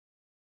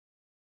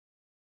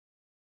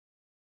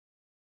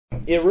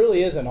it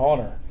really is an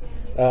honor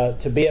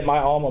to be at my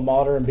alma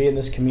mater and be in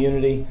this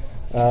community.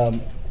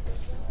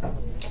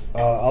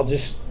 I'll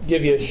just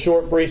give you a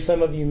short brief.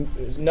 Some of you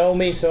know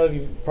me, some of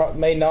you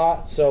may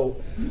not. So,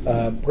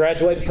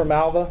 graduated from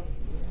Alva,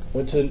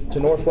 went to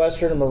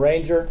Northwestern. I'm a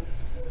Ranger.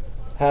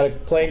 Had a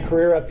playing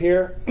career up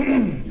here.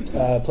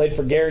 Played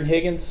for Garen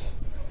Higgins.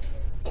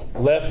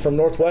 Left from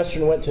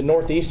Northwestern, went to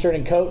Northeastern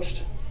and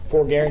coached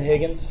for Garen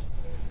Higgins.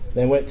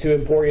 Then went to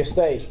Emporia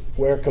State,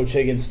 where Coach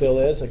Higgins still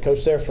is. I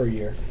coached there for a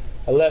year.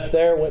 I left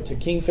there, went to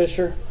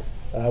Kingfisher.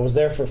 I was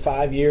there for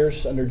 5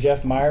 years under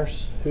Jeff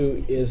Myers,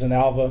 who is an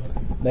Alva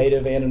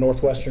native and a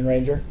Northwestern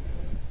Ranger.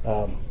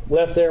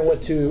 Left there and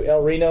went to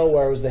El Reno,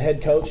 where I was the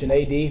head coach and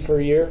AD for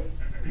a year,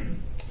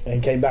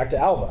 and came back to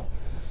Alva.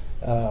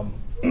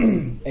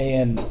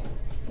 And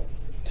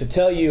to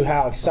tell you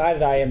how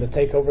excited I am to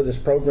take over this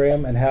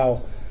program and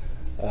how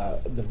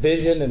the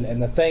vision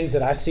and the things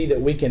that I see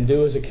that we can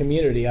do as a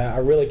community, I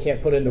really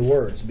can't put into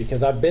words,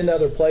 because I've been to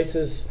other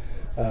places.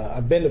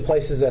 I've been to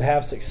places that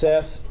have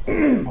success.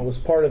 I was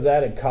part of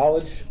that in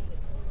college.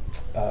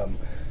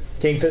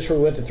 Kingfisher,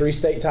 we went to 3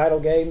 state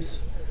title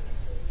games.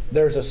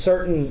 There's a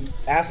certain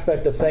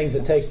aspect of things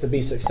it takes to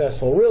be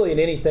successful, really, in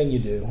anything you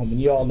do. I mean,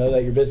 you all know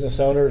that. You're business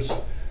owners,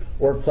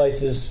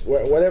 workplaces,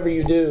 whatever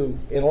you do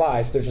in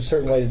life, there's a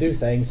certain way to do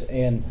things,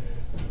 and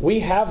we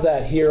have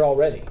that here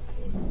already.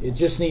 It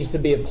just needs to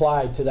be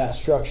applied to that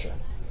structure.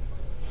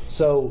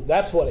 So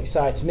that's what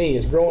excites me,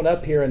 is growing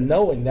up here and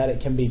knowing that it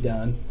can be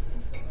done,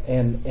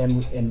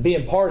 and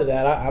being part of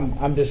that.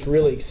 I'm just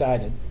really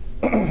excited.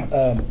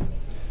 And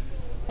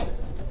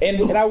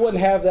I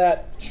wouldn't have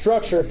that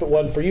structure if it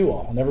wasn't for you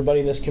all and everybody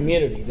in this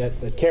community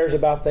that cares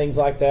about things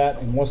like that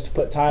and wants to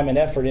put time and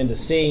effort into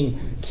seeing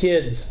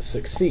kids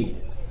succeed.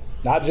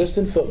 Not just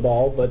in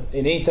football, but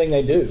in anything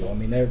they do. I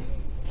mean,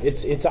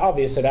 it's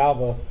obvious that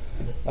Alva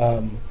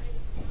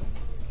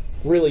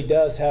really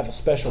does have a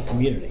special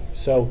community.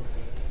 So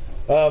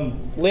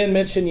Lynn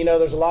mentioned,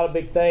 there's a lot of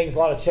big things, a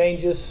lot of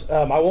changes.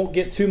 I won't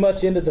get too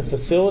much into the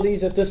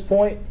facilities at this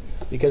point,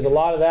 because a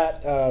lot of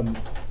that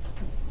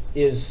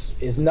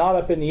is not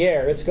up in the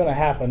air. It's going to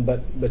happen,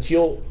 but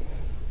you'll,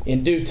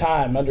 in due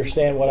time,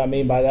 understand what I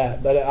mean by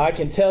that. But I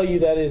can tell you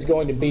that it is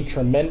going to be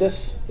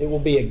tremendous. It will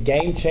be a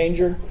game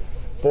changer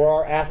for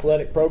our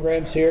athletic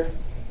programs here.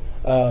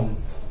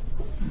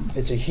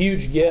 It's a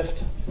huge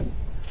gift.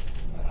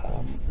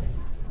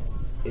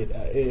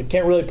 It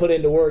can't really put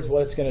into words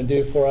what it's going to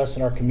do for us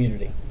in our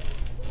community.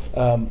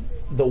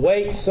 The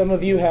weights, some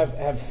of you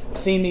have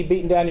seen me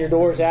beating down your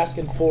doors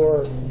asking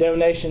for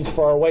donations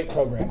for our weight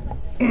program.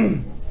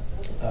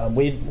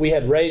 We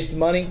had raised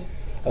money,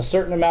 a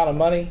certain amount of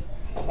money.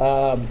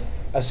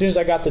 As soon as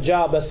I got the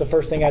job, that's the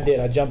first thing I did.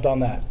 I jumped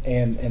on that.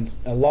 And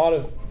a lot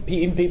of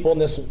even people in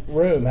this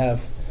room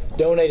have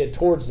donated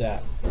towards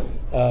that.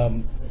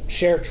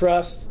 Share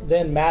Trust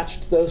then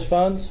matched those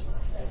funds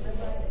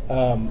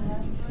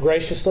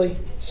graciously.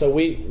 So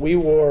we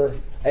were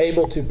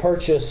able to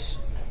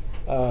purchase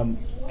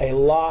a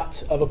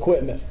lot of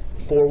equipment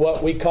for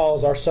what we call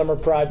as our Summer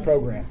Pride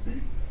program.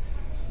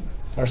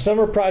 Our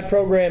Summer Pride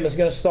program is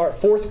going to start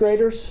 4th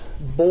graders,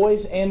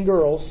 boys and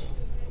girls,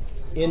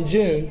 in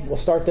June. We'll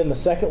start them the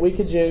 2nd week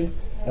of June,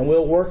 and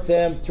we'll work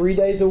them 3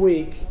 days a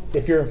week.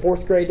 If you're in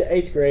 4th grade to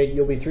 8th grade,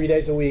 you'll be 3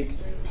 days a week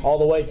all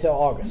the way till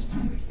August.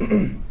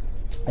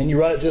 And you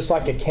run it just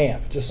like a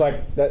camp, just like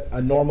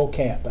a normal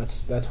camp.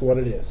 That's what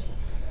it is.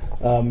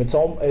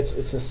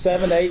 It's a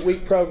 7 to 8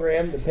 week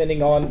program,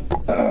 depending on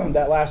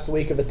that last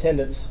week of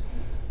attendance.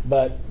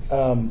 But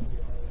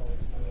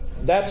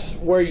that's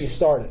where you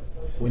start it.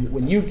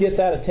 When you get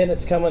that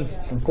attendance coming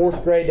from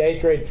 4th grade to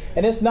 8th grade,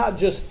 and it's not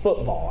just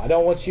football. I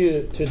don't want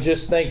you to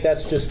just think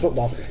that's just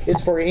football.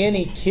 It's for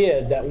any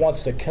kid that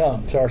wants to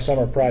come to our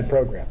Summer Pride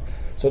program.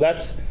 So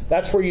that's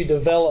where you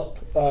develop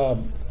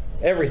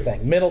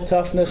everything: mental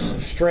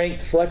toughness,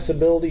 strength,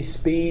 flexibility,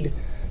 speed,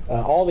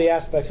 all the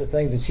aspects of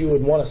things that you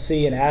would want to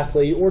see in an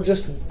athlete, or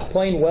just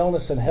plain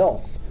wellness and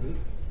health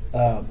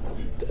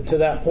to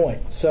that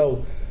point.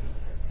 So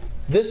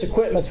this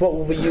equipment's what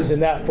we'll be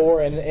using that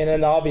for, and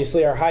then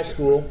obviously our high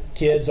school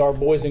kids, our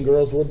boys and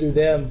girls, we'll do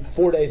them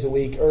 4 days a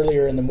week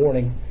earlier in the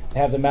morning and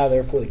have them out of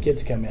there before the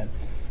kids come in.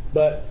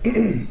 But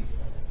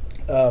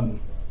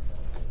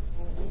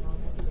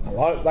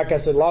like I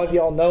said, a lot of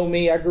y'all know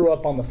me. I grew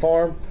up on the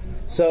farm.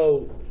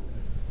 So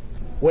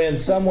when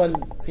someone,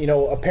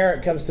 a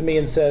parent comes to me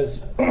and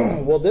says,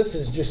 well, this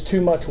is just too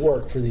much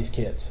work for these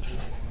kids,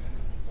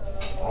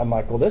 I'm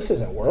like, well, this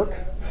isn't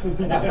work.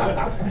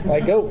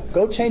 Like,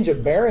 go change a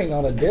bearing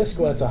on a disc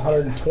when it's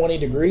 120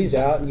 degrees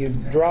out, and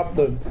you've dropped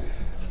the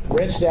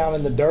wrench down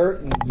in the dirt,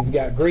 and you've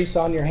got grease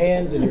on your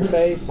hands and your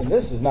face, and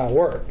this is not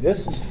work.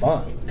 This is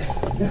fun.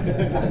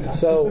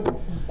 So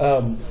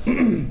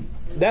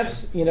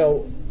that's,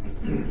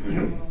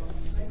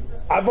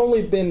 I've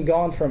only been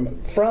gone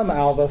from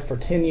Alva for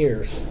 10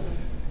 years.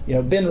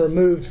 Been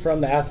removed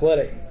from the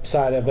athletic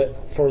side of it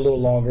for a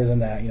little longer than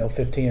that,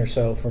 15 or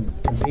so from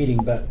competing,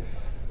 but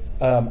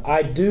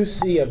I do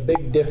see a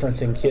big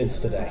difference in kids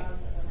today.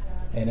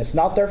 And it's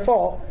not their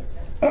fault.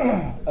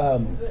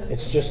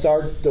 It's just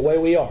the way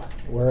we are.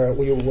 We're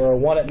a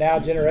want-it-now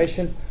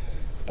generation.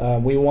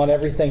 We want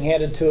everything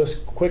handed to us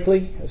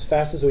quickly, as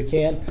fast as we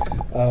can.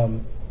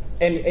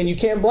 And you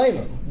can't blame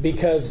them,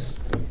 because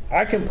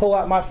I can pull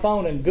out my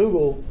phone and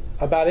Google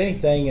about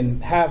anything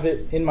and have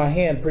it in my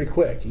hand pretty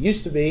quick. It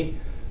used to be,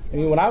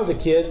 when I was a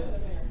kid,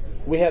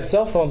 we had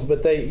cell phones,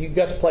 but you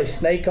got to play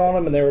Snake on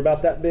them, and they were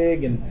about that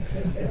big, and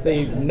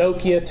the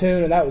Nokia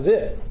tune, and that was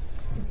it.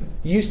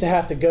 You used to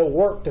have to go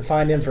work to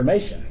find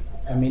information.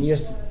 You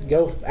used to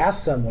go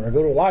ask someone or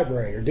go to a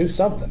library or do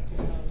something.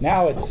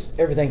 Now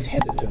everything's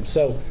handed to them.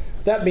 So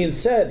that being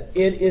said,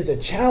 it is a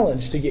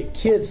challenge to get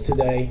kids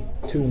today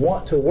to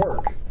want to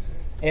work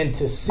and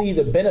to see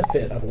the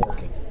benefit of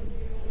working.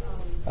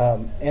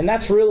 And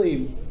that's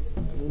really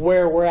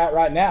where we're at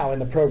right now in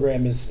the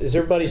program is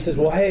everybody says,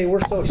 well, hey, we're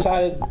so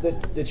excited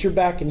that you're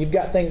back and you've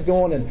got things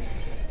going,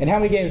 and how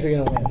many games are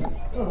you going to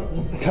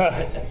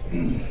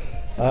win?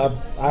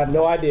 I have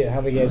no idea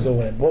how many games we'll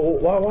win. Well,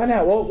 why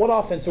not? What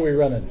offense are we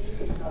running?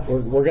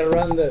 We're going to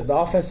run the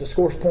offense that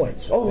scores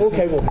points. Oh,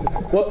 okay.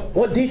 Well,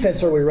 what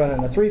defense are we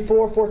running? A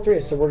 3-4,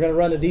 4-3. So we're going to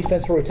run a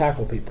defense where we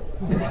tackle people.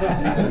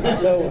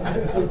 So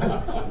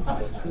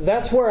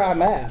that's where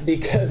I'm at,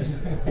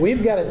 because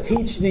we've got to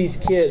teach these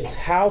kids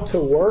how to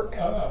work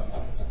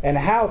and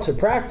how to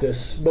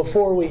practice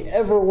before we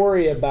ever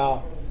worry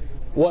about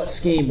what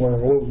scheme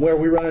where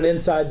we run an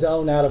inside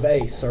zone out of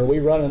ace, or we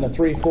running a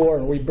 3-4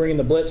 and we bringing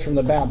the blitz from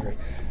the boundary.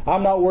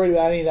 I'm not worried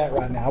about any of that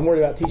right now. I'm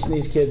worried about teaching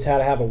these kids how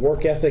to have a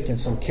work ethic and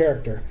some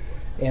character.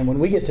 And when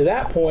we get to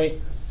that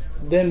point,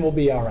 then we'll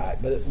be all right.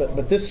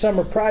 But this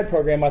summer pride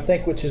program, I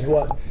think, which is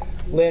what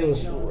Lynn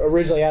was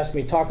originally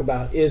asking me to talk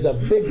about, is a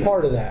big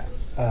part of that.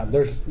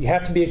 You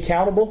have to be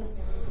accountable.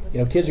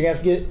 Kids are going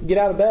to have to get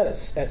out of bed at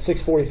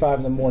 6:45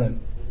 in the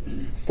morning,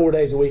 4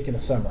 days a week in the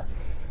summer.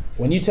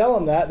 When you tell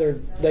them that,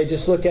 they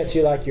just look at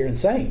you like you're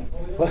insane.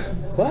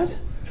 What?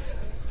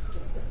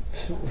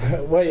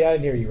 Wait, I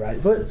didn't hear you right.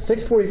 But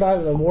 6:45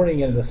 in the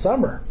morning in the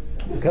summer,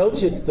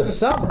 Coach, it's the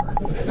summer.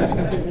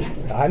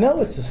 I know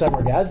it's the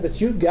summer, guys,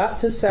 but you've got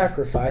to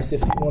sacrifice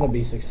if you want to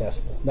be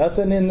successful.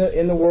 Nothing in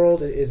the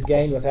world is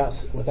gained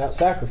without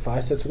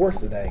sacrifice that's worth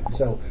the dang.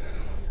 So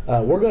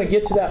we're going to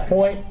get to that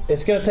point.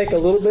 It's going to take a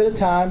little bit of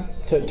time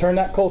to turn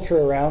that culture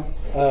around,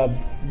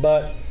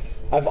 but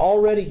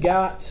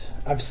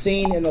I've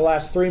seen in the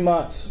last 3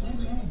 months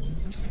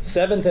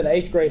 7th and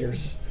 8th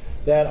graders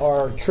that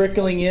are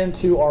trickling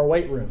into our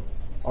weight room,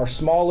 our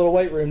small little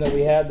weight room that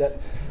we had that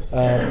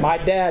my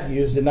dad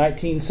used in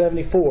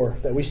 1974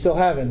 that we still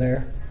have in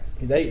there.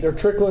 They're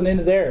trickling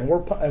into there, and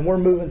we're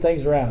moving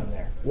things around in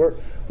there.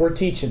 We're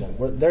teaching them.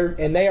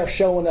 And they are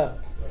showing up.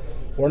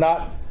 We're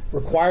not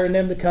requiring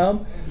them to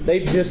come.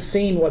 They've just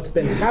seen what's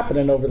been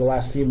happening over the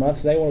last few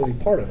months, and they want to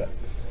be part of it.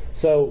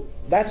 So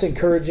that's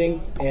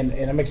encouraging, and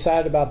I'm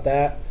excited about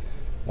that.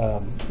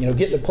 Getting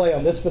to play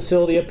on this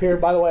facility up here.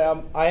 By the way,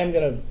 I am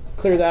going to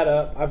clear that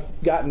up. I've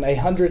gotten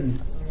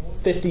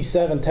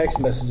 157 text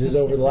messages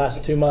over the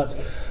last 2 months.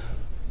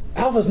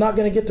 Alva's not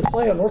going to get to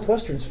play on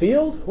Northwestern's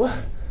field? What?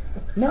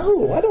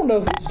 No, I don't know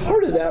who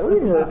started that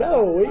rumor.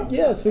 No,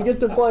 yes, we get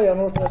to play on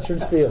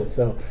Northwestern's field.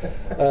 So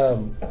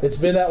it's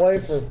been that way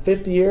for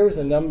 50 years,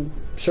 and I'm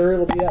sure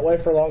it'll be that way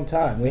for a long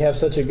time. We have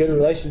such a good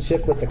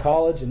relationship with the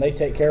college, and they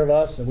take care of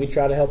us, and we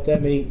try to help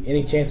them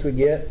any chance we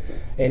get.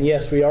 And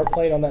yes, we are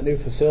playing on that new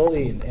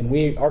facility,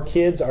 and our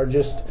kids are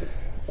just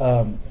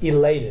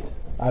elated.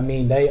 I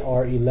mean, they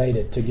are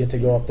elated to get to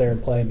go up there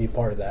and play and be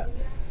part of that.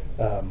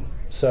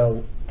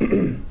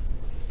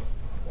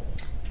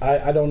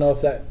 I don't know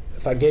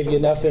if I gave you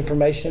enough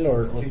information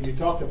or. Can you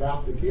talk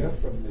about the gift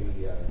from the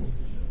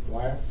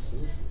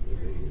classes?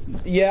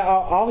 Yeah,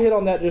 I'll hit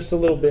on that just a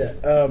little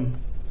bit.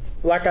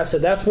 Like I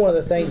said, that's one of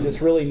the things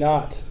that's really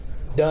not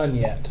done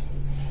yet.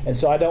 And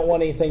so I don't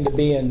want anything to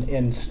be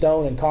in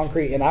stone and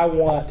concrete, and I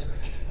want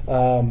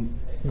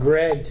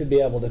Greg to be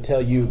able to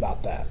tell you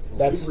about that.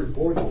 That's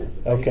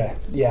okay.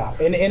 Yeah,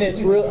 and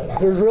it's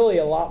there's really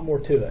a lot more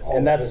to it,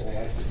 and that's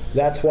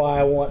why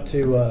I want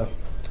to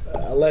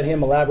let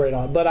him elaborate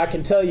on it. But I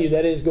can tell you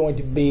that is going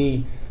to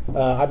be,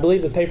 I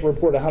believe the paper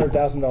report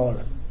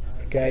 $100,000.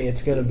 Okay,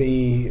 it's going to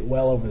be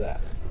well over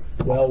that,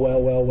 well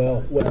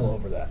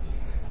over that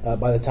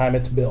by the time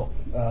it's built.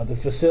 The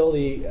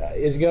facility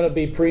is going to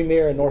be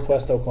premier in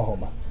Northwest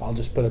Oklahoma. I'll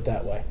just put it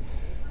that way.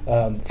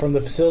 From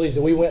the facilities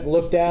that we went and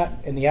looked at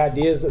and the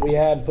ideas that we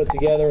had and put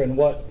together and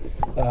what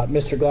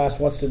Mr. Glass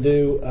wants to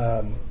do,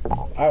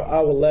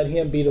 I will let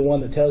him be the one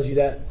that tells you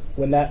that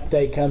when that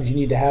day comes, you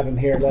need to have him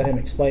here and let him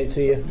explain it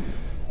to you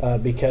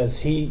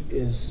because he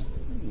is,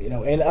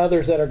 and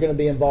others that are going to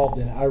be involved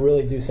in it. I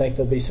really do think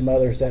there'll be some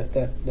others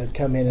that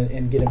come in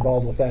and get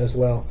involved with that as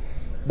well.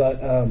 But,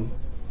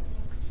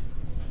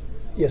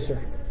 yes, sir.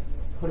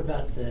 What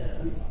about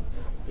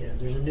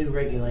there's a new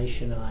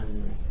regulation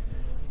on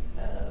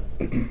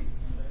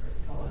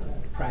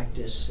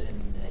practice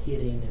and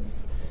hitting and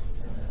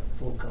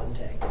full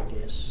contact, I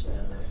guess.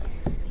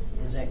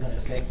 Is that going to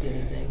affect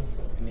anything?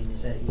 I mean,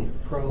 is that you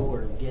pro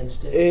or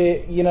against it?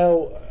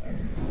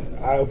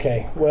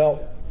 Okay.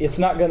 Well, it's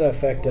not going to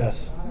affect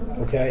us,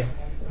 okay?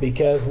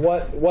 Because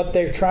what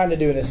they're trying to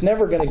do, and it's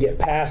never going to get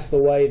passed the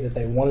way that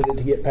they wanted it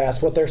to get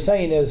passed. What they're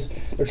saying is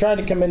they're trying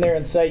to come in there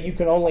and say you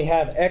can only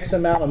have X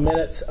amount of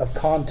minutes of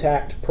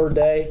contact per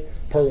day,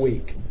 per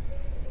week.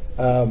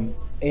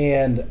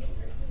 And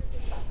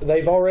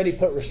they've already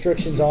put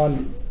restrictions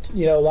on,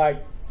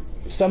 like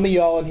some of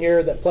y'all in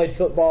here that played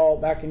football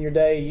back in your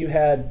day, you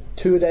had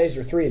 2-a-days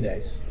or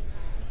 3-a-days.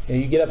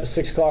 You get up at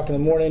 6 o'clock in the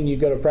morning, you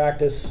go to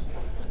practice.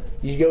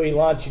 You go eat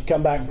lunch, you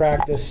come back and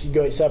practice, you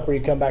go eat supper, you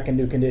come back and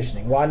do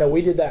conditioning. Well, I know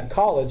we did that in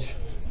college,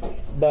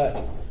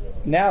 but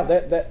now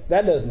that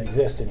doesn't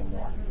exist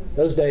anymore.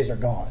 Those days are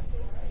gone.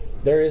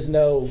 There is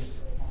no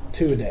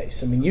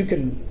 2-a-days. I mean, you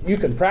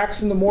can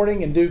practice in the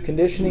morning and do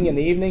conditioning in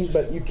the evening,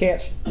 but you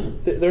can't.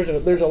 There's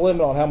a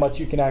limit on how much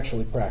you can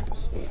actually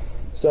practice.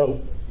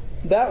 So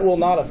that will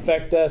not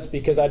affect us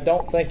because I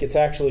don't think it's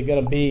actually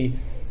going to be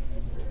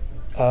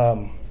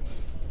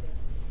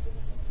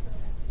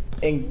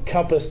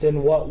encompassed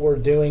in what we're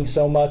doing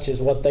so much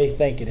as what they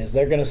think it is.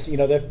 They're going to,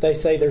 if they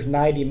say there's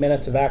 90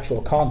 minutes of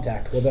actual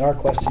contact, well, then our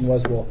question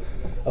was, well,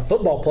 a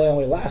football play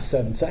only lasts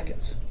 7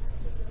 seconds.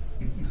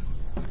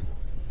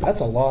 That's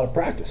a lot of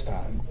practice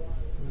time,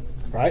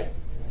 right?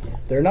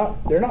 They're not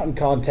in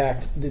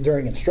contact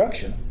during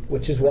instruction,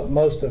 which is what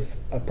most of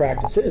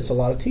practice is. A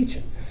lot of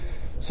teaching.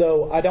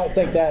 So I don't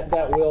think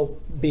that will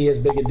be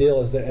as big a deal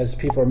as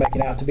people are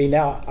making it out to be.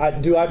 Now, I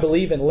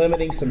believe in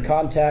limiting some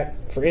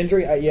contact for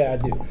injury? Yeah, I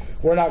do.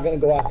 We're not going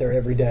to go out there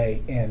every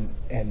day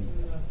and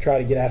try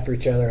to get after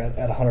each other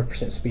at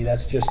 100% speed.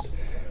 That's just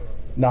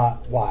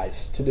not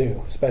wise to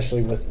do,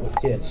 especially with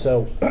kids.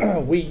 So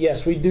we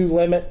do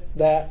limit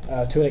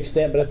that to an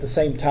extent, but at the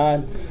same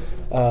time,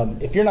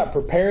 if you're not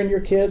preparing your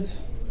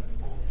kids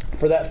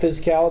for that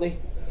physicality,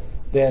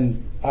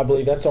 then I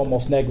believe that's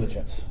almost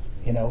negligence.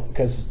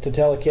 Because to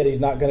tell a kid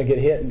he's not going to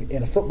get hit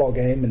in a football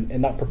game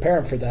and not prepare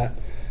him for that,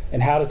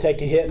 and how to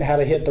take a hit and how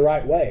to hit the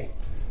right way.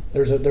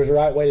 There's a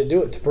right way to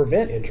do it to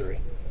prevent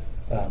injury.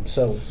 We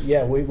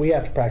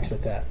have to practice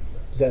at that.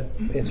 Does that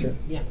answer?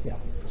 Yeah.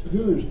 So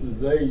who is the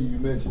they you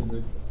mentioned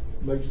that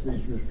makes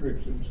these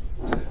restrictions?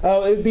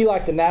 Oh, it would be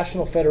like the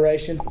National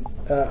Federation,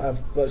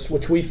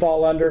 which we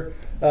fall under.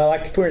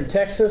 Like if we're in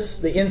Texas,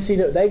 the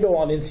NCAA, they go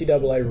on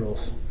NCAA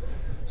rules.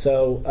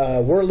 So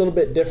we're a little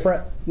bit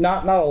different,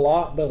 not a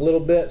lot, but a little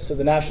bit. So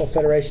the National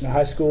Federation of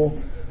High School,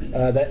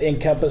 that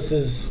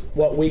encompasses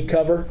what we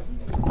cover.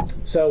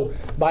 So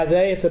by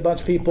they, it's a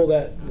bunch of people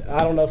that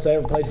I don't know if they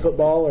ever played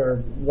football or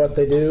what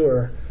they do,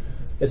 or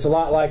it's a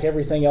lot like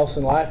everything else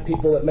in life.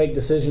 People that make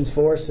decisions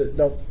for us that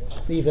don't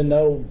even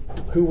know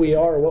who we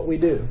are or what we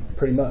do,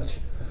 pretty much.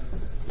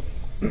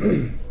 Will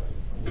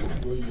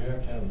you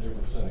have to have a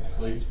different set of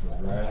cleats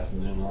for grass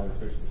and then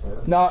artificial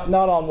turf? Not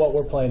on what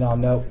we're playing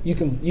on. No, you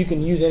can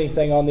use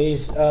anything on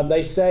these.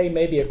 They say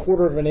maybe a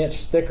 1/4 of an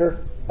inch thicker,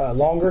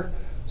 longer.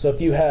 So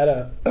if you had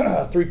a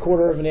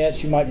 3/4 of an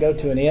inch, you might go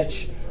to an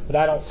inch. But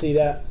I don't see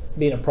that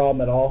being a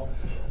problem at all.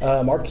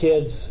 Our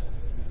kids,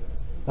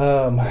 when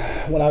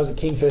I was at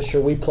Kingfisher,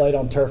 we played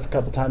on turf a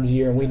couple times a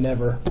year, and we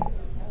never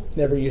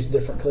used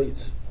different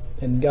cleats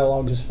and got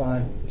along just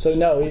fine. So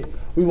no,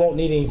 we won't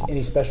need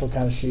any special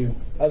kind of shoe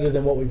other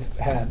than what we've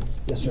had.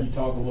 Yes, sir. Can you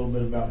talk a little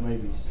bit about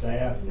maybe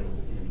staff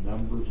and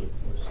numbers of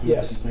students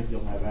Yes. you think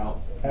you'll have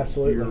out?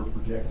 Absolutely. You're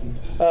projecting?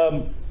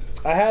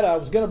 I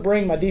was going to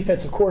bring my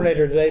defensive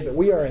coordinator today, but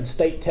we are in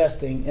state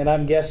testing, and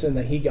I'm guessing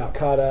that he got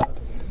caught up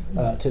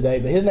today.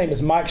 But his name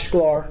is Mike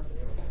Sklar.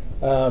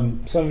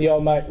 Some of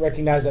y'all might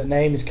recognize that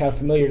name. He's kind of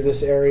familiar to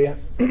this area.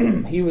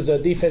 He was a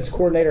defense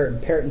coordinator in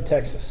Perryton,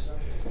 Texas.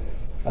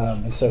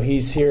 And so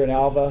he's here in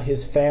Alva.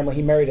 His family,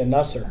 he married a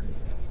Nusser.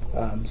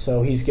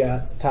 So he's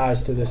got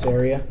ties to this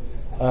area.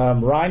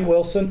 Ryan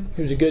Wilson,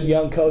 who's a good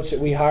young coach that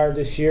we hired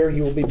this year,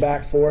 he will be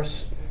back for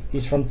us.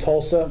 He's from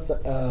Tulsa.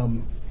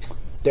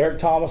 Derek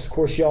Thomas, of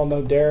course, y'all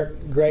know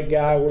Derek. Great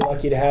guy. We're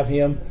lucky to have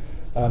him.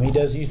 He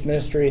does youth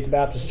ministry at the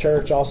Baptist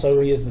Church. Also,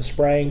 he is the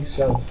Spring.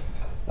 So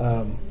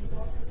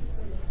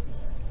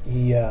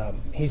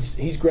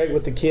he's great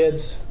with the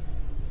kids.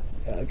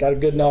 Got a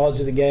good knowledge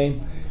of the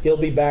game. He'll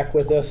be back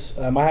with us.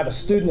 I have a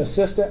student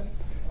assistant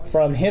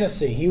from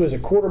Hennessy. He was a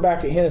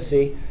quarterback at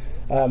Hennessy.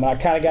 I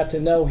kind of got to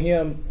know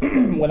him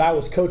when I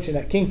was coaching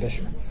at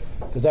Kingfisher,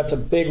 because that's a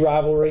big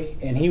rivalry,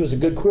 and he was a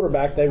good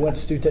quarterback. They went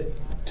to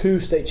 2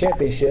 state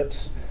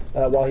championships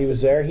while he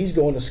was there. He's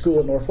going to school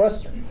at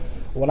Northwestern.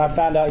 When I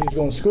found out he was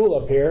going to school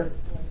up here,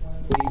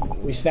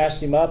 we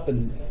snatched him up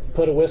and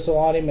put a whistle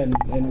on him,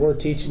 and we're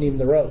teaching him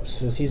the ropes.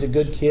 Because he's a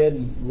good kid,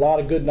 and a lot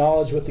of good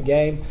knowledge with the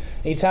game.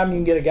 Anytime you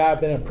can get a guy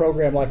up in a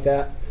program like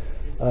that,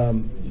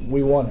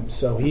 we want him.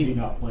 So Is he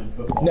not playing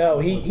football? No,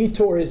 he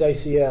tore his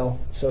ACL,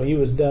 so he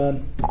was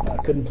done.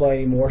 Couldn't play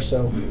anymore,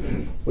 so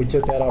we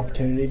took that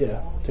opportunity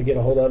to get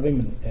a hold of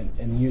him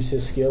and use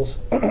his skills.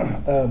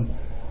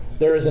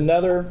 There is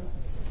another.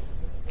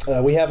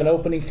 We have an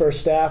opening for a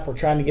staff. We're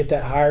trying to get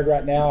that hired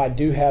right now. I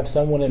do have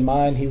someone in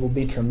mind. He will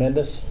be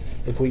tremendous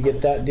if we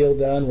get that deal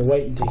done. We're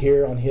waiting to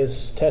hear on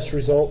his test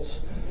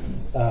results.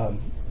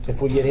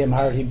 If we get him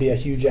hired, he'd be a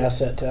huge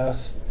asset to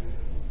us.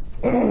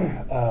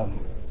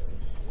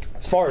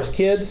 As far as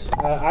kids,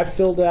 I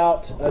filled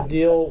out a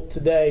deal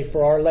today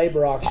for our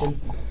labor auction,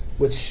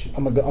 which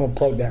I'm gonna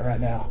plug that right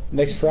now.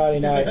 Next Friday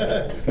night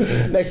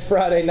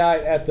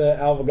at the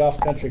Alva Golf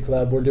Country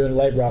Club, we're doing a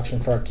labor auction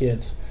for our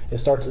kids. It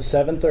starts at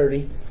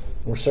 7:30.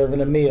 We're serving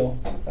a meal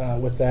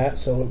with that,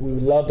 so we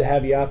would love to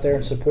have you out there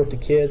and support the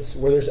kids.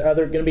 Where there's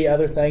going to be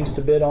other things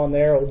to bid on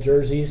there, old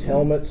jerseys,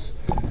 helmets,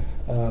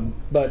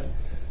 but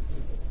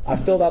I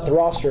filled out the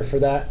roster for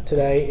that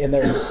today, and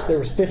there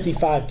was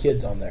 55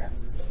 kids on there.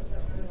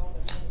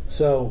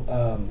 So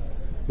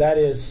that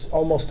is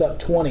almost up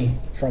 20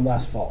 from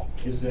last fall.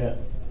 Is that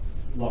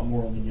a lot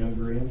more on the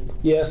younger end?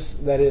 Yes,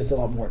 that is a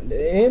lot more.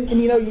 And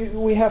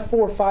we have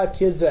 4 or 5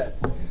 kids that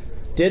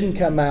didn't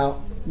come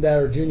out that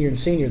are junior and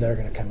senior that are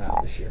going to come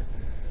out this year.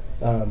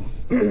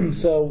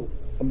 So,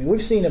 I mean,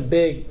 we've seen a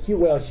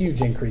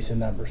huge increase in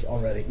numbers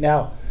already.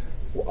 Now,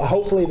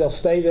 hopefully they'll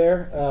stay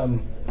there.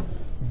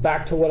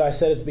 Back to what I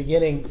said at the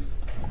beginning,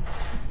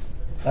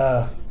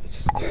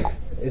 it's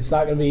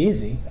not going to be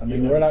easy. I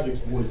mean, we're not.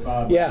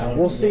 Yeah,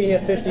 we'll see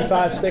if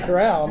 55 stick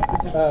around.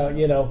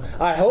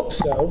 I hope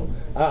so.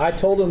 I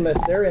told them if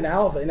they're in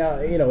Alva,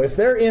 if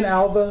they're in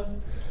Alva,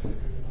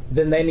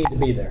 then they need to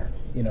be there.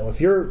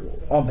 If you're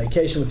on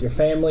vacation with your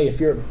family, if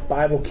you're at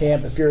Bible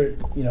camp, if you're,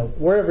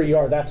 wherever you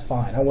are, that's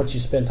fine. I want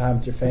you to spend time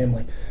with your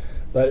family.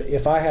 But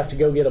if I have to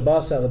go get a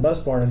bus out of the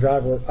bus barn and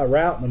drive a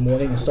route in the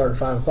morning and start at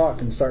 5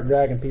 o'clock and start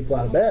dragging people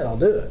out of bed, I'll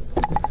do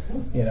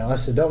it. I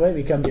said, don't make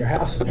me come to your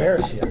house and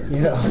embarrass you.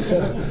 So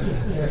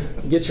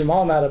get your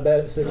mom out of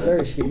bed at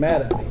 6:30, she'd be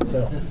mad at me.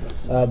 So,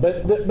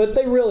 but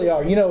they really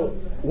are.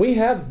 We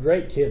have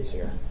great kids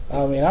here.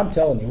 I mean, I'm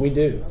telling you, we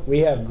do. We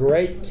have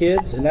great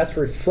kids, and that's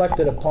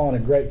reflected upon a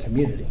great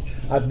community.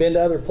 I've been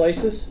to other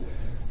places,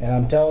 and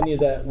I'm telling you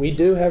that we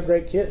do have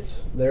great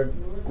kids. They're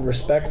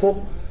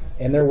respectful,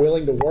 and they're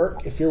willing to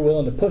work if you're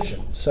willing to push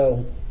them.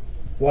 So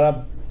what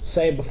I'm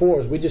saying before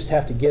is we just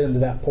have to get them to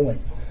that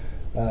point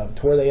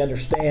to where they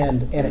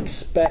understand and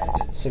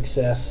expect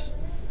success.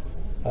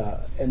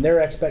 And their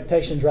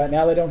expectations right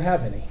now, they don't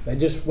have any. They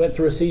just went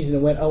through a season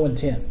and went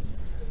 0-10.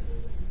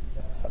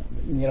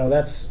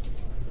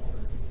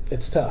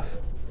 It's tough.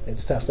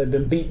 It's tough. They've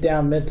been beat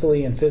down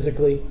mentally and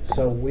physically,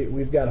 so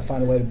we've got to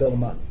find a way to build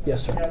them up.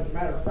 Yes, sir. As a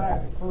matter of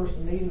fact, the first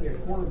meeting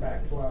at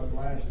Quarterback Club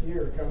last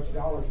year, Coach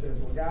Dollar says,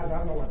 well, guys, I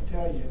don't know what to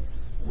tell you.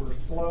 We're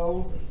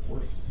slow,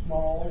 we're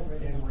small,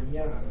 and we're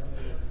young.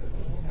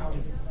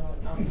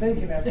 I'm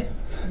thinking that's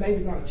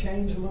maybe going to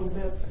change a little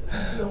bit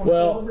going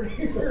forward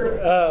here.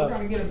 We're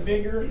going to get them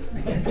bigger.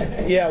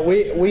 Yeah,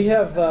 we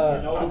have.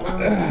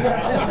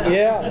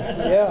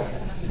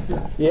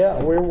 Yeah,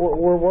 we're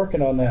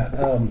working on that.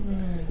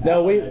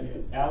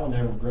 Alan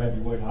never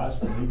graduated high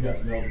school. He's got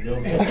some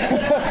eligibility. He's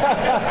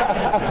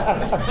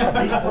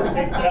a pretty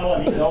big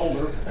fella. He's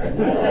older.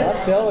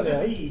 I'm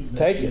telling you,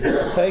 take it.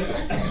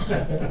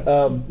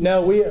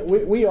 No, we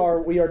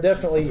are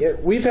definitely.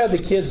 We've had the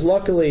kids.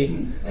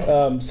 Luckily,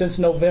 since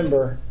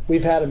November,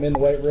 we've had them in the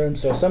weight room.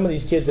 So some of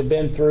these kids have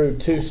been through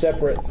 2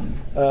 separate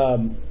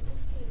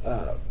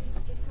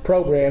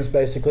programs,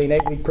 basically an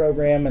 8-week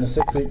program and a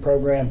 6-week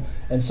program,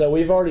 and so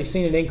we've already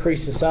seen an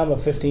increase to some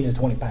of 15 to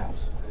 20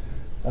 pounds.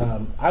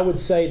 I would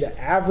say the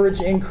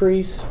average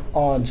increase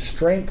on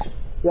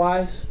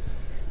strength-wise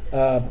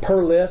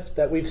per lift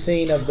that we've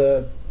seen of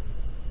the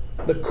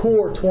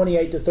core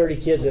 28 to 30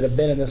 kids that have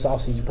been in this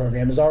off-season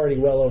program is already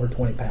well over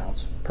 20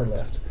 pounds per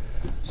lift.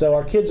 So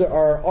our kids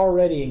are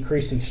already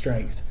increasing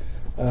strength.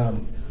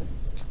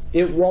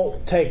 It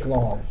won't take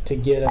long to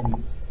get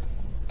them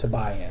to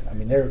buy in. I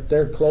mean,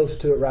 they're close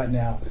to it right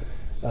now,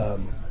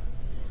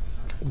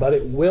 but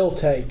it will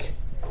take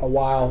a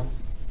while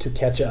to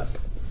catch up.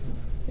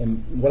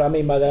 And what I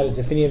mean by that is,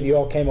 if any of you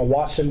all came and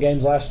watched some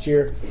games last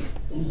year,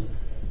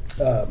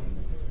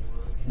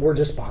 we're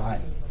just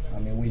behind. I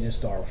mean, we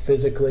just are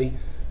physically.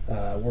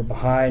 We're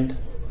behind,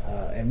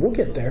 and we'll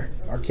get there.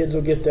 Our kids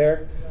will get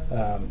there.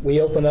 We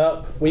open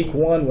up week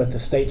 1 with the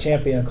state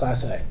champion in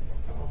Class A.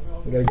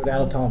 We got to go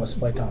down to Thomas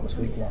and play Thomas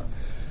week 1.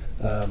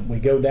 We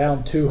go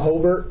down to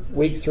Hobart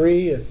week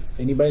 3. If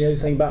anybody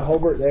knows anything about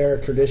Hobart, they're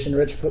a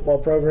tradition-rich football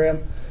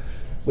program.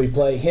 We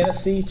play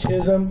Hennessy,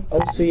 Chisholm,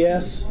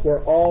 OCS.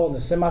 We're all in the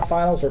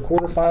semifinals or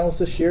quarterfinals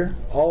this year,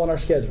 all on our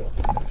schedule.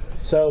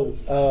 So,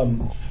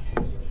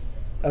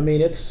 I mean,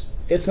 it's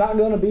not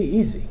going to be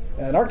easy,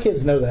 and our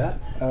kids know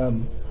that.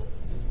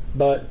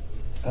 But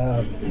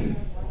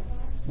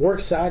we're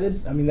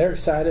excited. I mean, they're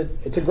excited.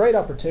 It's a great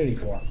opportunity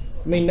for them.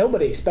 I mean,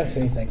 nobody expects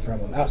anything from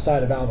them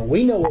outside of Alva.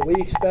 We know what we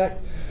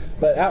expect,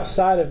 but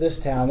outside of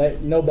this town,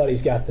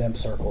 nobody's got them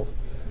circled.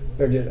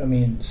 They're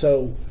just,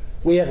 so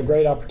we have a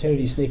great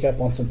opportunity to sneak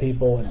up on some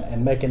people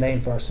and make a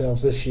name for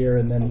ourselves this year,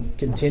 and then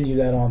continue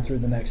that on through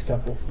the next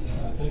couple.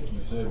 I think you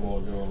said a while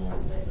ago on the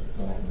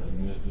conference,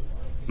 you missed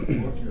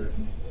it.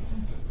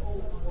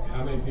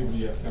 How many people do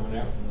you have coming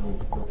out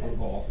for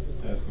football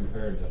as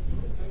compared to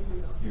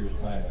years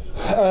past?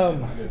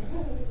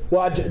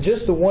 Well,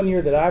 just the one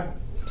year that I've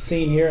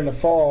seen here in the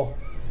fall,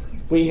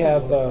 we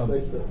have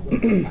over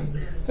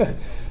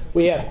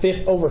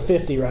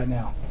 50 right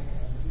now.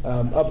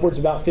 upwards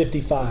about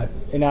 55.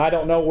 And I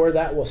don't know where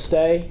that will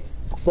stay,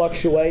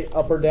 fluctuate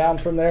up or down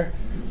from there.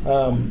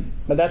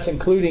 But that's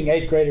including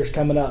 8th graders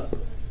coming up.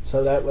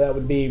 So that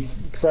would be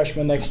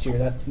freshmen next year.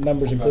 That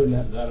number's including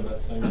that. Is that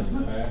about the same as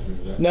the past? Or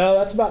is that No,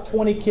 that's about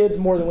 20 kids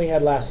more than we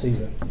had last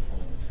season.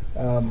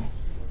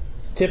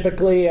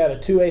 Typically at a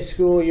 2A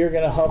school, you're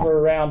going to hover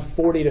around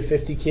 40 to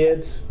 50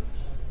 kids.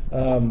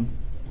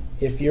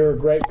 If you're a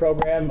great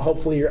program,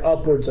 hopefully you're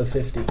upwards of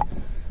 50.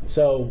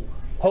 So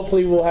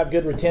hopefully we'll have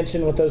good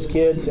retention with those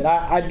kids. And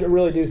I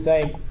really do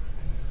think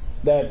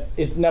that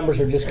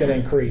numbers are just going to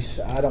increase.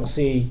 I don't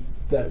see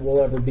that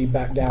we'll ever be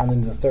back down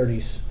into the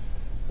 30s.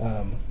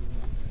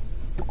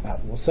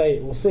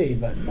 We'll see,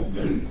 but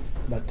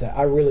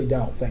I really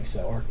don't think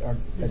so. Our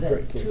Is that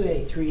great kids.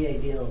 2A,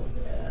 3A deal?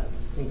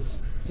 It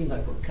seems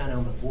like we're kind of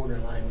on the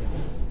borderline.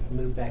 We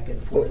move back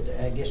and forth.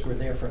 I guess we're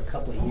there for a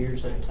couple of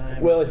years at a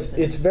time. Well,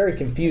 it's very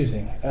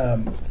confusing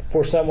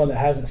for someone that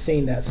hasn't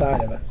seen that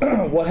side of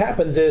it. What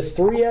happens is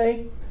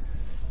 3A,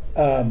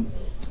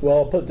 well,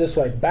 I'll put it this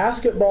way,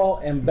 basketball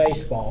and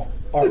baseball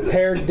are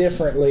paired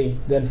differently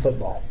than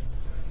football.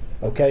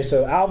 Okay,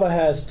 so Alva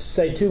has,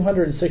 say,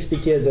 260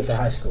 kids at the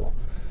high school.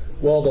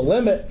 Well, the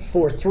limit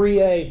for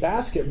 3A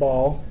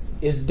basketball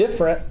is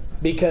different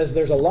because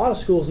there's a lot of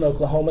schools in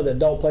Oklahoma that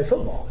don't play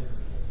football,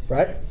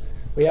 right?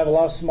 We have a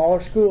lot of smaller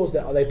schools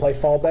that they play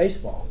fall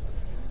baseball.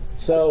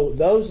 So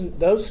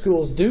those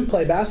schools do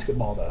play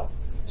basketball, though.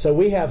 So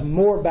we have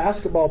more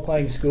basketball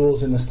playing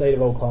schools in the state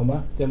of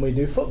Oklahoma than we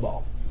do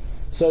football.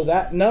 So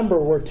that number,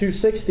 we're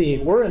 260,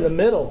 we're in the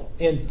middle.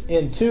 In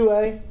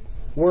 2A,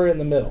 we're in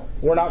the middle.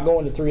 We're not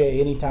going to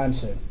 3A anytime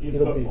soon.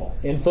 It'll be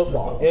in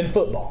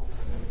football.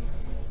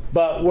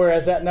 But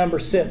whereas that number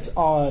sits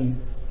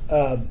on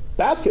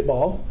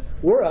basketball,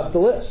 we're up the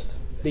list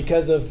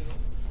because of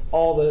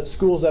all the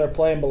schools that are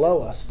playing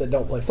below us that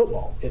don't play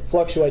football. It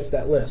fluctuates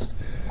that list.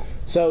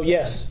 So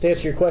yes, to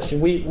answer your question,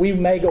 we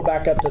may go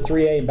back up to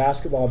 3A in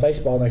basketball and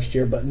baseball next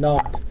year, but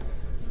not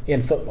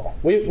in football.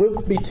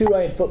 We'll be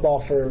 2A in football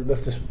for the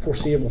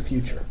foreseeable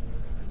future.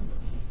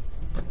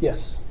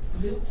 Yes?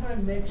 This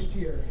time next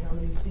year, how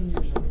many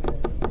seniors are we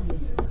going to be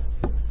losing?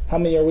 How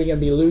many are we going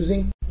to be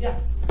losing? Yeah.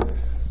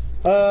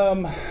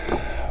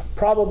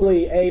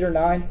 Probably 8 or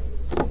 9.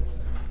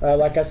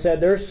 Like I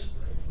said,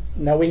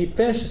 now we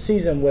finished the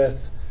season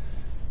with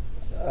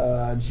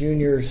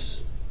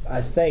juniors,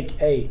 I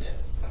think 8,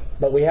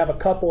 but we have a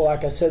couple,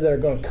 like I said, that are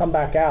going to come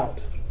back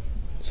out.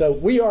 So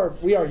we are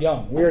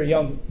young. We're a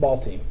young ball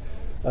team.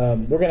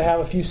 We're going to have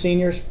a few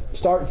seniors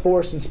starting for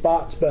us in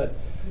spots, but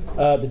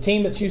the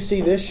team that you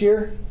see this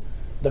year,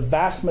 the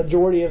vast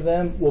majority of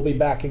them will be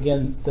back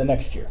again the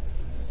next year.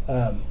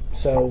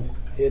 So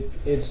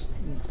it's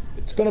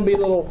going to be a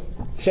little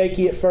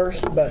shaky at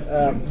first, but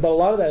a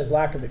lot of that is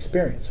lack of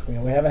experience. We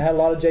haven't had a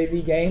lot of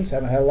JV games,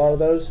 haven't had a lot of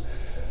those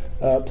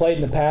played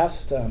in the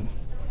past.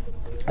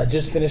 I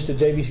just finished the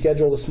JV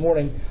schedule this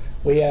morning.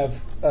 We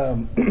have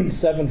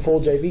 7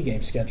 full JV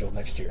games scheduled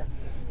next year.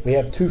 We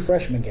have 2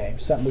 freshman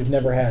games, something we've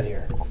never had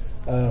here,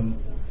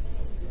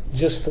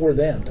 just for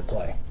them to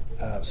play.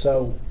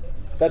 So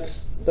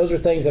those are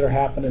things that are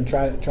happening,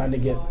 trying to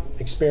get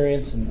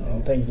experience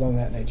and things along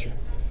that nature.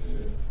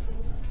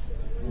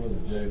 Who are the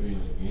JVs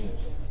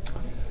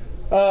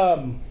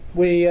against?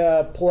 We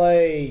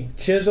play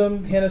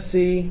Chisholm,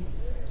 Hennessy,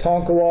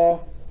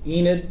 Tonkawa,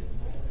 Enid,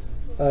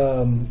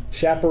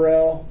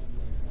 Chaparral,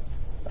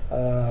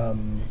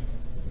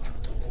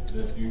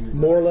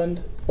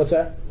 Moreland. What's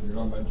that? You're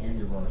talking about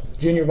junior varsity.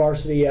 Junior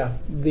varsity, yeah.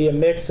 Be a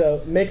mix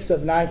of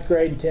 9th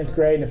grade and 10th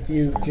grade and a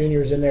few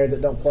juniors in there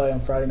that don't play on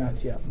Friday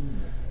nights yet.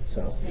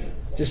 So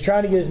just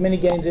trying to get as many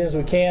games in as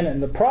we can.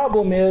 And the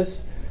problem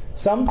is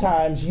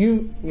sometimes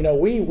we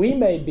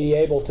may be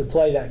able to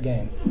play that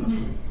game.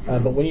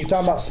 But when you're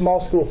talking about small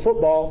school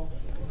football,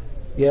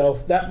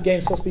 if that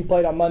game's supposed to be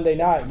played on Monday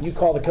night, you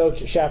call the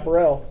coach at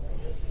Chaparral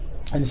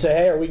and say,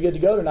 hey, are we good to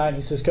go tonight? And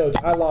he says, Coach,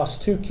 I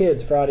lost 2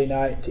 kids Friday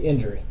night to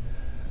injury.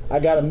 I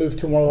got to move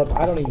 2 more up.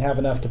 I don't even have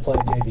enough to play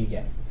a JV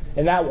game.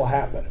 And that will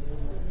happen.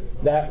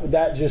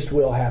 That just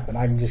will happen.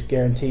 I can just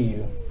guarantee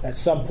you. At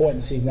some point in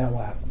the season, that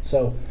will happen.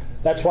 So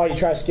that's why you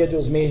try to schedule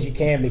as many as you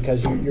can,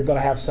 because you're going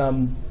to have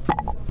some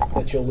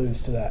that you'll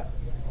lose to that.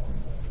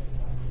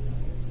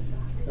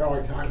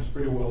 Our time's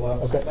pretty well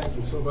up. Okay. Thank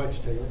you so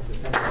much, Taylor.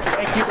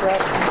 Thank you for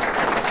having me.